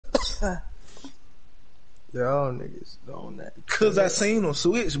Y'all niggas on that. Cause I seen him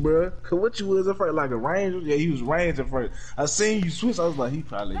switch, bro. Cause what you was at first, like a ranger? Yeah, he was ranger first. I seen you switch. I was like, he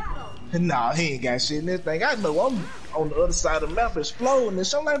probably, nah, he ain't got shit in this thing. I know I'm on the other side of the map exploding and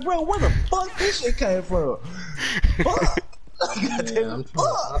shit. I'm like, bro, where the fuck this shit came from? Fuck. Yeah,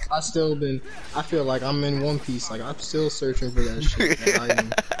 I still been. I feel like I'm in One Piece. Like I'm still searching for that shit.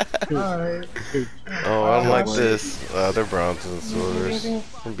 Alright. Oh, unlike this, they're bronze and silvers.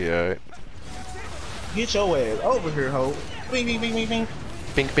 It'll be alright. Get your ass over here, ho. Bing, bing, bing, bing, bing.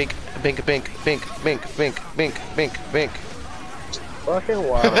 Bink, bink, bink, bink, bink, bink, bink, bink, bink, bink. Fucking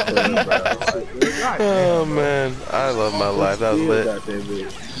wild. Oh man, I love my life. That was lit.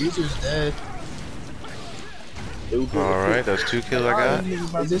 User's dead. Alright, that's 2 kills I got.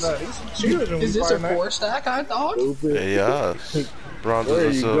 Is this a 4-stack, I thought? Yeah. Bronzes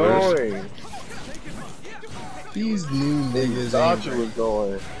and silvers. These new niggas Thought you was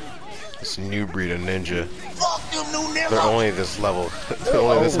going. This new breed of ninja. Fuck them new niggas. They're only this level. They're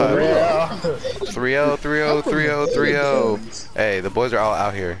only this high. 3-0, 3-0, 3-0, 3-0. Hey, the boys are all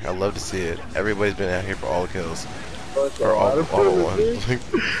out here. I love to see it. Everybody's been out here for all the kills. Or all but one.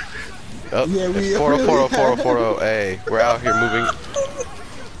 Oh, Yeah, we 4-0, 4-0, 4-0, 4-0. Hey, we're out here moving.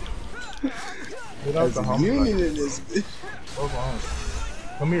 There's a union in this bitch.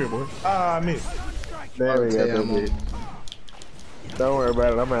 Come here, boy. Ah, I missed. There we go, baby. Don't worry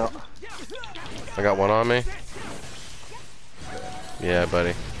about it, I'm out. I got one on me. Yeah,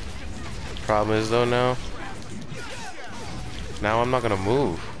 buddy. Problem is though now I'm not gonna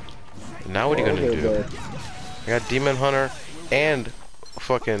move. Now what are you gonna do? I got Demon Hunter and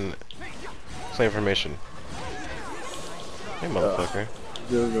fucking Flame Formation. Hey motherfucker.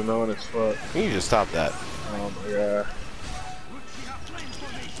 Dude's annoying as fuck. You need to stop that. Oh my god.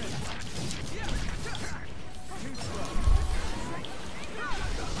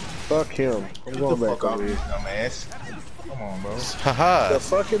 Fuck him. I'm going back over here. Dumbass. Come on, bro. Haha.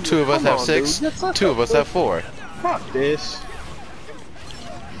 2 of us have 6. 2 of us have 4. Fuck this.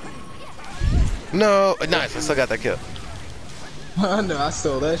 No, nice. I still got that kill. I know, I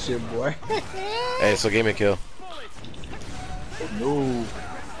stole that shit, boy. Hey, so gave me a kill. No. No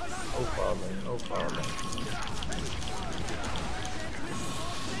problem. No problem.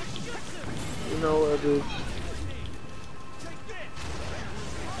 You know what, bitch?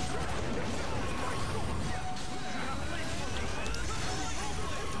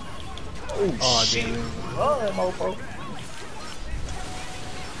 Oh, shit. Alright, mofo.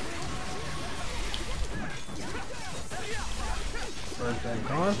 Where's that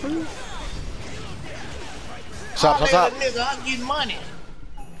gone from? Stop, stop, stop. Nigga, I'm getting money.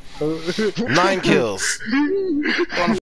 9 kills.